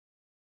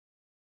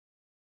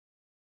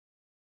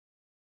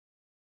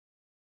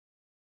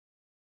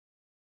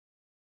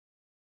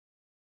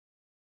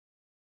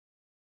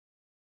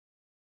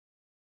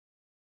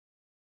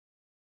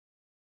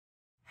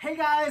Hey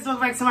guys,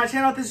 welcome back to my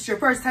channel. If this is your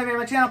first time here on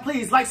my channel,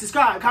 please like,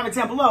 subscribe, comment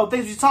down below.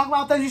 Things you should talk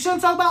about, things you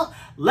shouldn't talk about.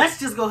 Let's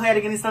just go ahead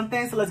and get into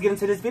something. So let's get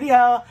into this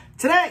video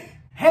today.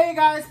 Hey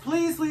guys,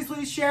 please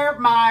share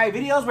my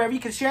videos wherever you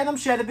can share them.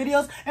 Share the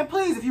videos. And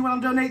please, if you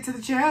want to donate to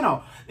the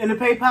channel, in the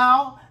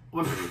PayPal,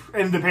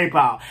 in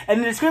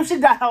the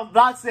description down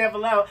box down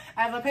below,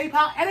 I have a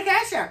PayPal and a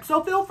Cash App.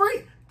 So feel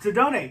free to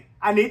donate.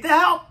 I need the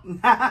help.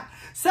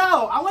 So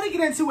I want to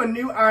get into a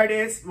new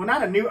artist. Well,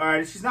 not a new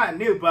artist. She's not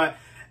new, but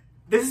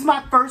this is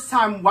my first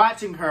time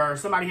watching her.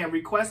 Somebody had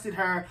requested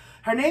her.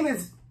 Her name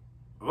is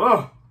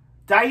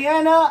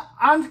Diana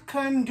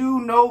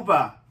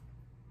ANKUDINOVA.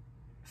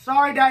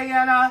 Sorry,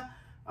 Diana.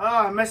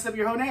 I messed up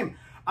your whole name.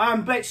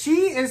 But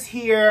she is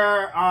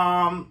here.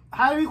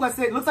 Highly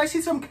requested. It looks like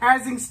she's from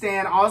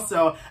Kazakhstan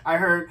also. I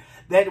heard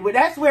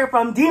that's where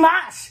from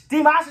Dimash.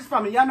 Dimash is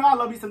from. And y'all know I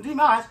love me some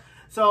Dimash.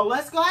 So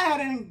let's go ahead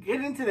and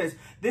get into this.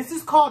 This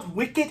is called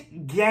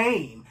Wicked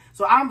Game.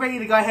 So I'm ready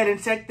to go ahead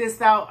and check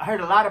this out. I heard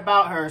a lot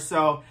about her,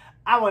 so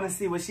I want to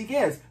see what she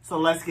gives. So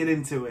let's get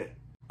into it.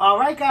 All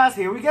right, guys,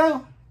 here we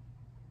go.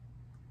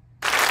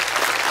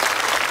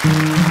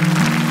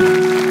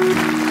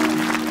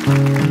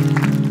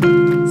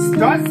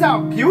 Starts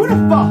out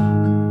beautiful.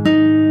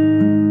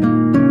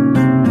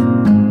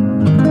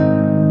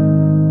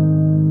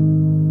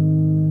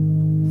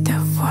 The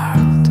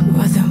world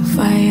was on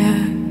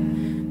fire,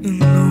 and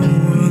no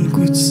one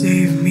could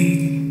save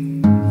me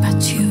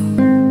but you.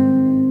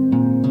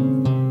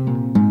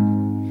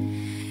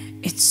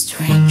 It's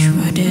strange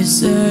what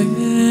desire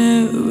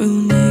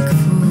will make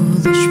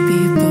foolish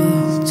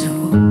people do.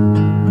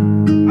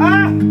 I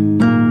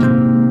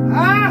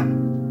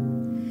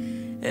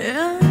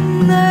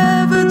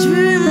never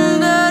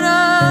dreamed that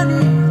I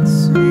need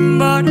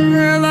somebody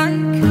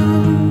like you.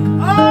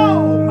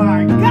 Oh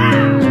my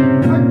God!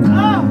 What's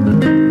up?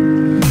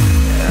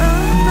 I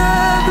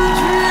never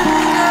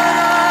dreamed that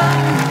I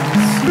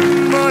need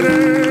somebody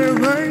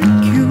like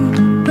you.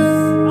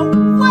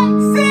 What?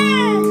 Sing!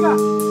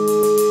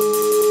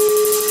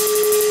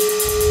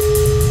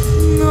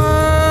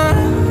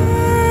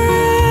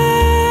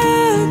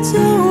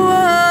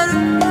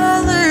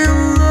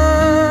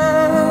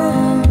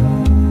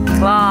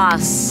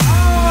 Class.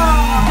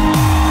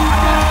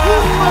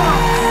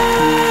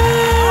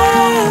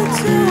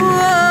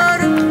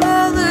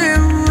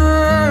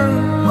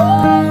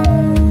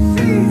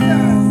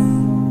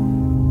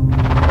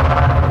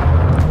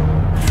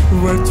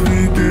 What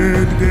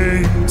wicked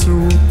game to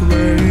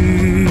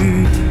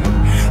play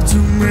to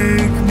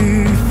make me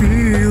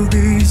feel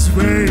this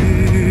way?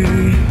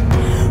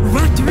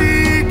 What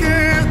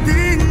wicked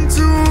thing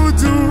to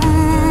do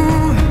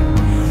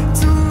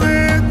to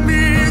let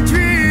me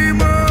dream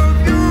of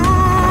you?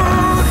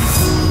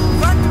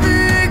 What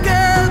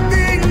wicked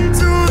thing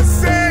to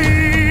say?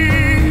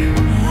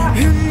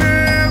 You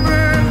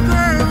never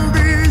felt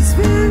this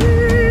way.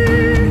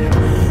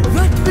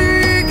 What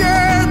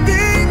wicked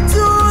thing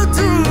to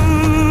do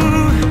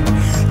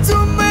to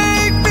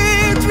make me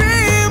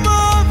dream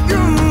of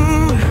you?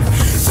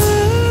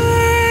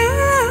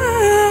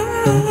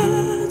 I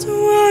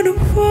don't wanna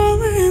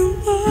fall in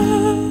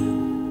love.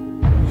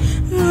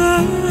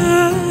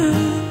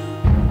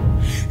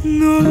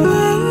 No,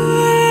 I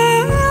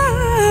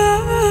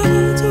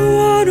don't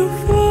wanna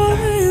fall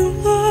in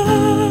love.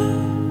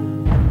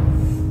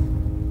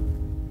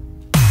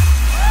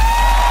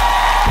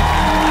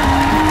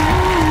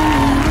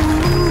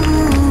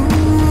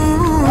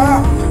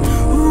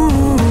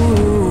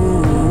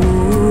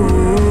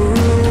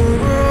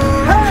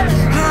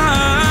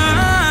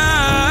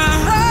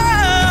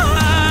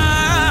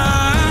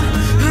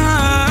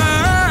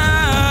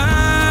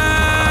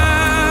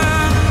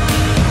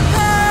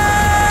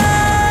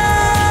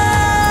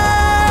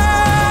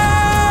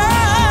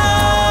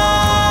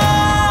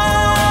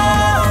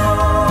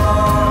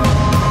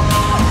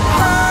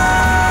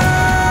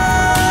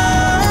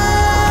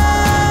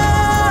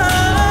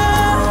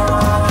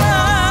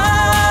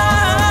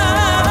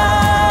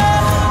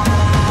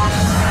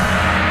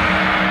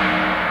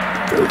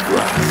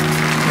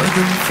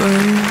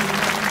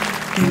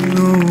 And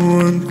no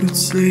one could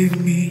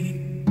save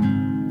me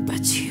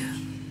but you.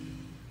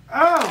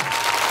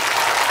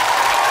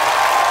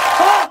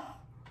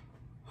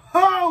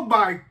 Oh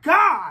my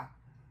God!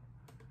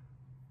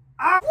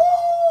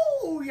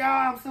 Woo! Y'all,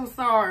 I'm so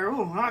sorry.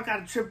 Ooh, I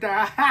got a trip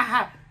down.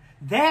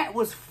 That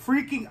was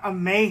freaking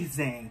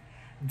amazing.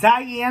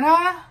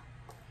 Diana,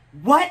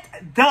 what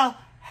the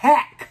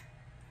heck?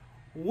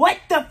 What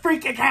the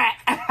freaking heck?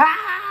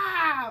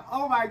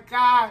 Oh my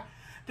God.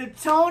 The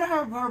tone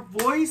of her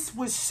voice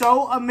was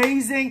so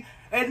amazing.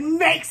 It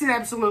makes it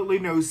absolutely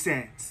no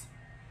sense.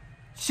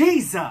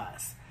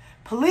 Jesus.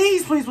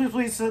 Please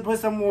put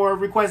some more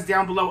requests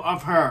down below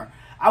of her.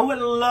 I would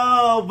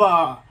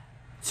love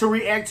to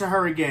react to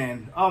her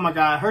again. Oh my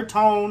God. Her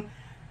tone,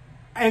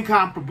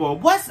 incomparable.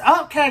 What's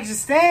up,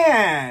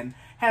 Kazakhstan?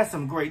 Has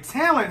some great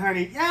talent,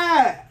 honey.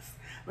 Yes.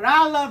 But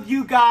I love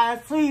you guys.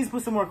 Please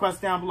put some more requests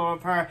down below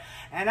of her.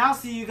 And I'll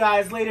see you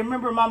guys later.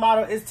 Remember, my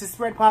motto is to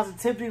spread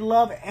positivity,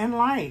 love, and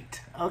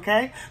light.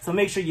 Okay? So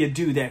make sure you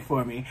do that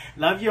for me.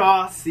 Love you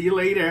all. See you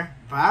later.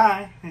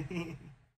 Bye.